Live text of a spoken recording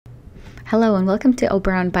Hello and welcome to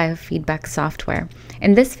Oberon Biofeedback software.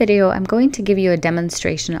 In this video, I'm going to give you a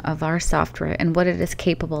demonstration of our software and what it is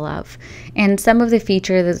capable of, and some of the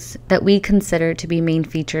features that we consider to be main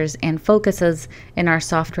features and focuses in our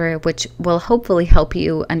software, which will hopefully help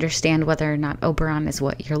you understand whether or not Oberon is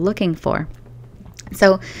what you're looking for.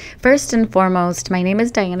 So first and foremost, my name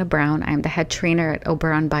is Diana Brown. I'm the head trainer at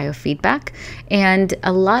Oberon Biofeedback, and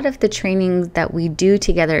a lot of the training that we do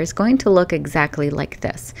together is going to look exactly like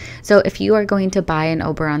this. So if you are going to buy an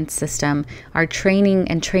Oberon system, our training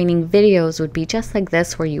and training videos would be just like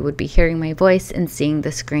this, where you would be hearing my voice and seeing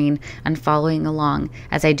the screen and following along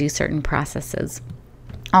as I do certain processes.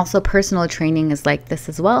 Also, personal training is like this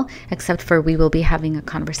as well, except for we will be having a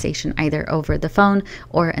conversation either over the phone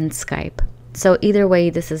or in Skype. So either way,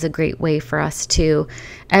 this is a great way for us to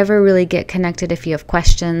ever really get connected if you have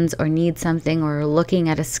questions or need something or looking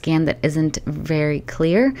at a scan that isn't very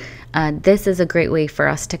clear. This is a great way for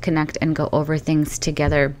us to connect and go over things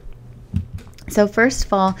together. So first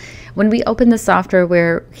of all, when we open the software,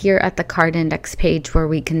 we're here at the card index page where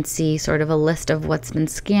we can see sort of a list of what's been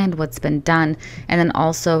scanned, what's been done, and then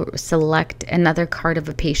also select another card of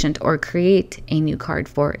a patient or create a new card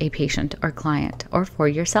for a patient or client or for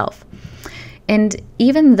yourself. And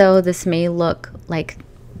even though this may look like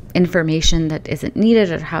information that isn't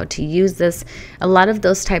needed or how to use this, a lot of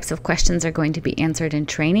those types of questions are going to be answered in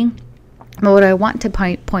training. But what I want to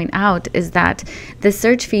point out is that the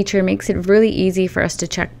search feature makes it really easy for us to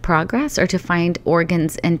check progress or to find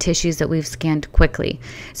organs and tissues that we've scanned quickly.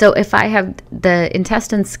 So if I have the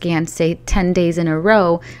intestine scanned, say 10 days in a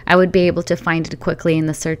row, I would be able to find it quickly in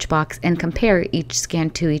the search box and compare each scan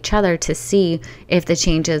to each other to see if the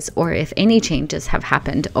changes or if any changes have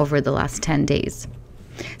happened over the last 10 days.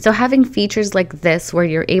 So having features like this where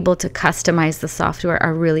you're able to customize the software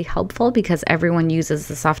are really helpful, because everyone uses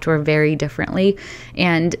the software very differently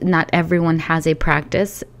and not everyone has a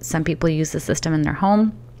practice. Some people use the system in their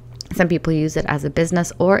home. Some people use it as a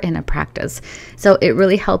business or in a practice. So it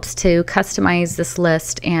really helps to customize this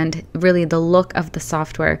list and really the look of the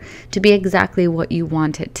software to be exactly what you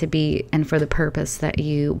want it to be and for the purpose that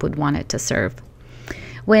you would want it to serve.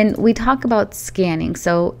 When we talk about scanning,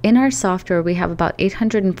 so in our software, we have about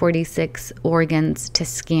 846 organs to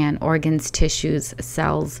scan: organs, tissues,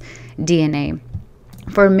 cells, DNA.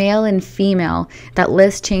 For male and female, that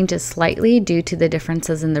list changes slightly due to the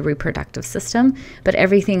differences in the reproductive system, but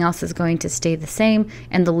everything else is going to stay the same,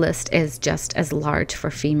 and the list is just as large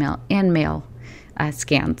for female and male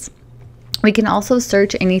scans. We can also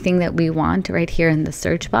search anything that we want right here in the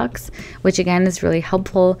search box, which again is really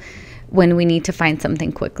helpful when we need to find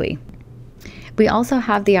something quickly. We also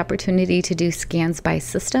have the opportunity to do scans by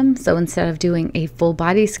system. So instead of doing a full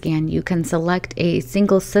body scan, you can select a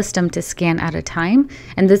single system to scan at a time.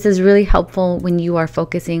 And this is really helpful when you are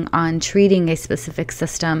focusing on treating a specific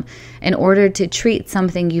system. In order to treat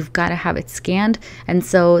something, you've got to have it scanned. And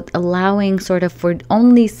so allowing sort of for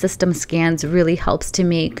only system scans really helps to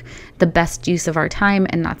make the best use of our time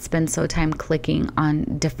and not spend so time clicking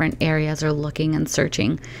on different areas or looking and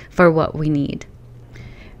searching for what we need.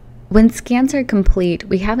 When scans are complete,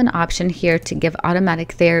 we have an option here to give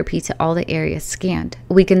automatic therapy to all the areas scanned.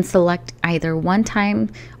 We can select either 1 time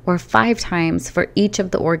or 5 times for each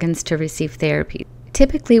of the organs to receive therapy.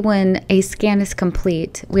 Typically, when a scan is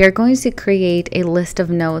complete, we are going to create a list of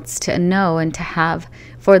notes to know and to have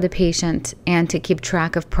for the patient and to keep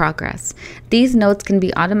track of progress. These notes can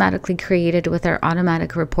be automatically created with our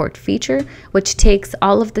automatic report feature, which takes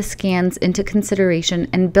all of the scans into consideration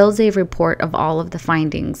and builds a report of all of the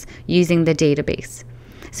findings using the database.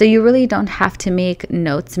 So you really don't have to make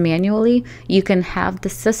notes manually. You can have the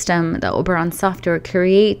system, the Oberon software,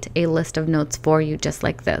 create a list of notes for you just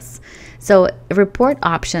like this. So report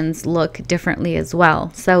options look differently as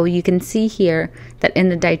well. So you can see here that in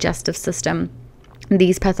the digestive system,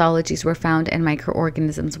 these pathologies were found and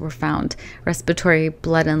microorganisms were found: respiratory,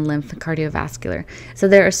 blood and lymph, and cardiovascular. So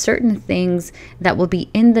there are certain things that will be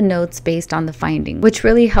in the notes based on the finding, which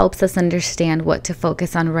really helps us understand what to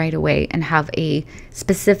focus on right away and have a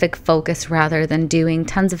specific focus rather than doing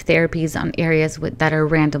tons of therapies on areas that are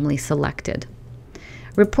randomly selected.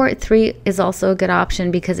 Report 3 is also a good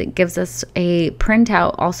option because it gives us a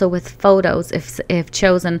printout also with photos if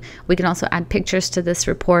chosen. We can also add pictures to this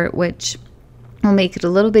report, which will make it a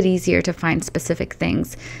little bit easier to find specific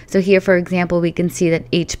things. So here, for example, we can see that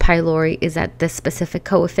H. pylori is at this specific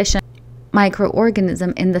coefficient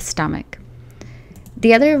microorganism in the stomach.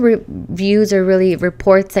 The other reviews or really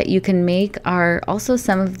reports that you can make are also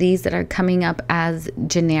some of these that are coming up as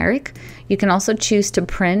generic. You can also choose to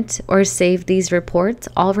print or save these reports.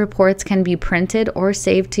 All reports can be printed or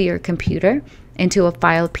saved to your computer. into a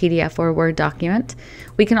file, PDF, or Word document.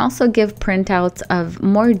 We can also give printouts of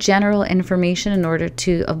more general information in order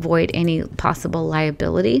to avoid any possible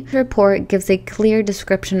liability. The report gives a clear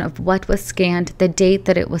description of what was scanned, the date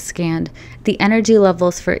that it was scanned, the energy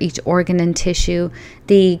levels for each organ and tissue,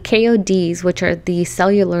 the KODs, which are the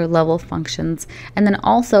cellular level functions, and then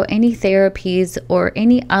also any therapies or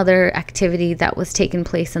any other activity that was taking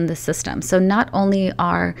place in the system. So not only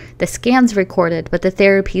are the scans recorded, but the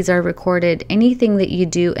therapies are recorded. Anything that you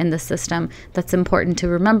do in the system that's important to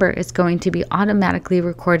remember is going to be automatically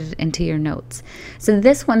recorded into your notes. So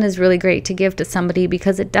this one is really great to give to somebody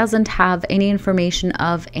because it doesn't have any information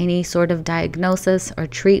of any sort of diagnosis or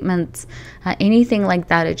treatments, anything like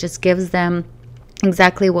that. It just gives them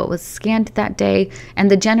exactly what was scanned that day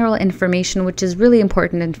and the general information, which is really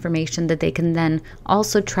important information that they can then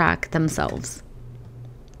also track themselves.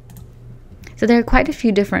 So there are quite a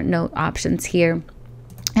few different note options here.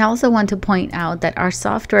 I also want to point out that our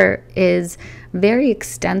software is very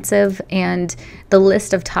extensive and the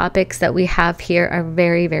list of topics that we have here are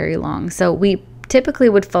very, very long. So we typically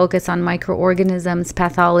would focus on microorganisms,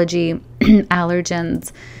 pathology,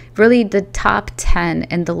 allergens. Really, the top 10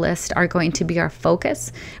 in the list are going to be our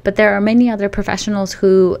focus, but there are many other professionals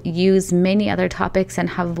who use many other topics and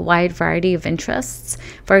have a wide variety of interests.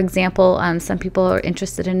 For example, some people are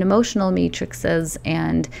interested in emotional matrices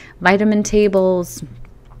and vitamin tables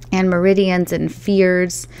and meridians and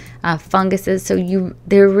fears, funguses. So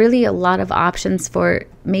there are really a lot of options for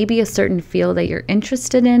maybe a certain field that you're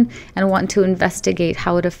interested in and want to investigate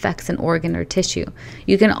how it affects an organ or tissue.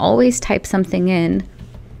 You can always type something in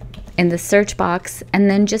the search box and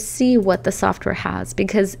then just see what the software has,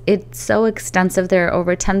 because it's so extensive. There are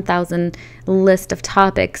over 10,000 list of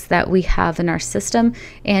topics that we have in our system,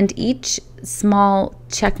 and each small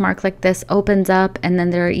check mark like this opens up and then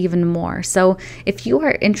there are even more. So if you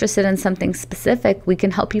are interested in something specific, we can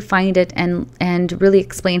help you find it and really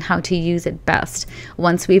explain how to use it best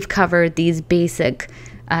once we've covered these basic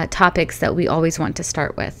topics that we always want to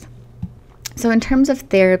start with. So in terms of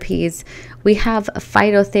therapies, we have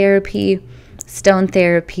phytotherapy, stone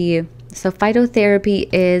therapy. So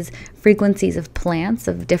phytotherapy is frequencies of plants,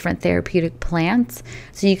 of different therapeutic plants.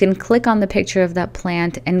 So you can click on the picture of that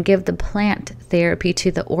plant and give the plant therapy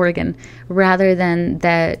to the organ rather than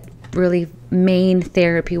the really main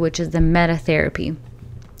therapy, which is the metatherapy.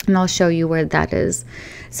 And I'll show you where that is.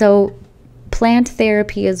 So plant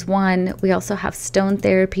therapy is one. We also have stone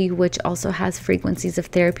therapy, which also has frequencies of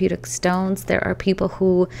therapeutic stones. There are people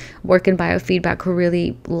who work in biofeedback who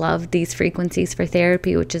really love these frequencies for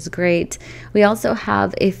therapy, which is great. We also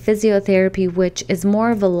have a physiotherapy, which is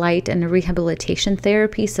more of a light and a rehabilitation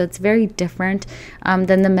therapy. So it's very different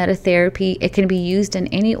than the metatherapy. It can be used in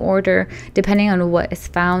any order depending on what is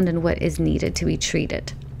found and what is needed to be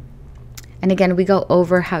treated. And again, we go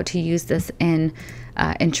over how to use this in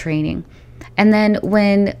training. And then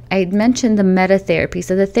when I mentioned the metatherapy,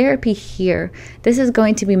 so the therapy here, this is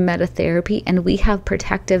going to be metatherapy, and we have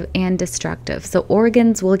protective and destructive. So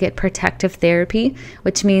organs will get protective therapy,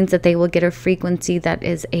 which means that they will get a frequency that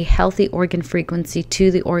is a healthy organ frequency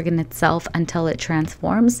to the organ itself until it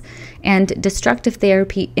transforms. And destructive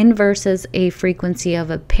therapy inverses a frequency of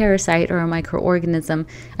a parasite or a microorganism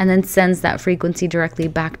and then sends that frequency directly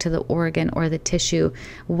back to the organ or the tissue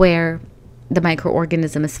where the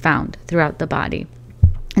microorganism is found throughout the body.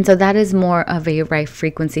 And so that is more of a rife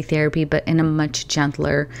frequency therapy, but in a much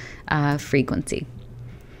gentler frequency.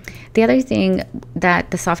 The other thing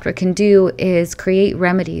that the software can do is create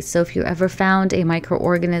remedies. So if you ever found a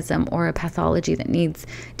microorganism or a pathology that needs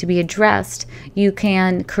to be addressed, you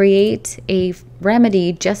can create a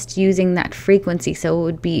remedy just using that frequency. So it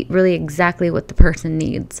would be really exactly what the person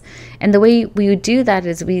needs. And the way we would do that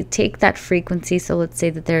is we take that frequency. So let's say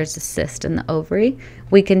that there's a cyst in the ovary.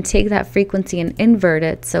 We can take that frequency and invert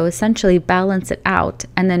it. So essentially balance it out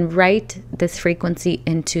and then write this frequency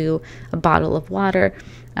into a bottle of water,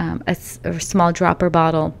 a small dropper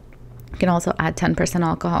bottle. You can also add 10%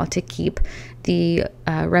 alcohol to keep the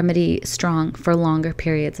remedy strong for longer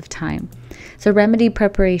periods of time. So remedy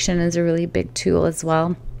preparation is a really big tool as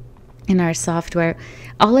well in our software.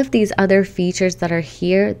 All of these other features that are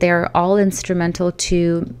here, they're all instrumental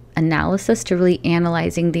to analysis, to really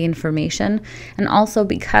analyzing the information. And also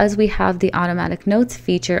because we have the automatic notes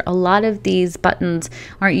feature, a lot of these buttons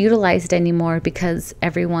aren't utilized anymore because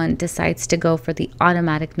everyone decides to go for the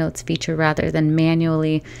automatic notes feature rather than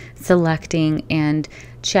manually selecting and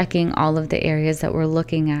checking all of the areas that we're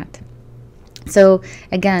looking at. So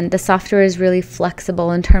again, the software is really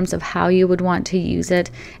flexible in terms of how you would want to use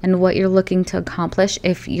it and what you're looking to accomplish.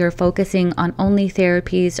 If you're focusing on only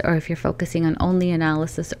therapies, or if you're focusing on only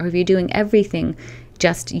analysis, or if you're doing everything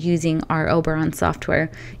just using our Oberon software,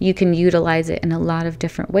 you can utilize it in a lot of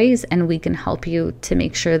different ways, and we can help you to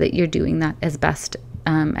make sure that you're doing that as best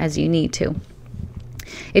as you need to.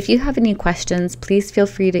 If you have any questions, please feel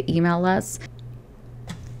free to email us.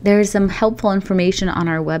 There's some helpful information on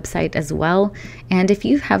our website as well. And if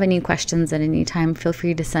you have any questions at any time, feel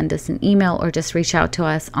free to send us an email or just reach out to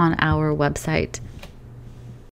us on our website.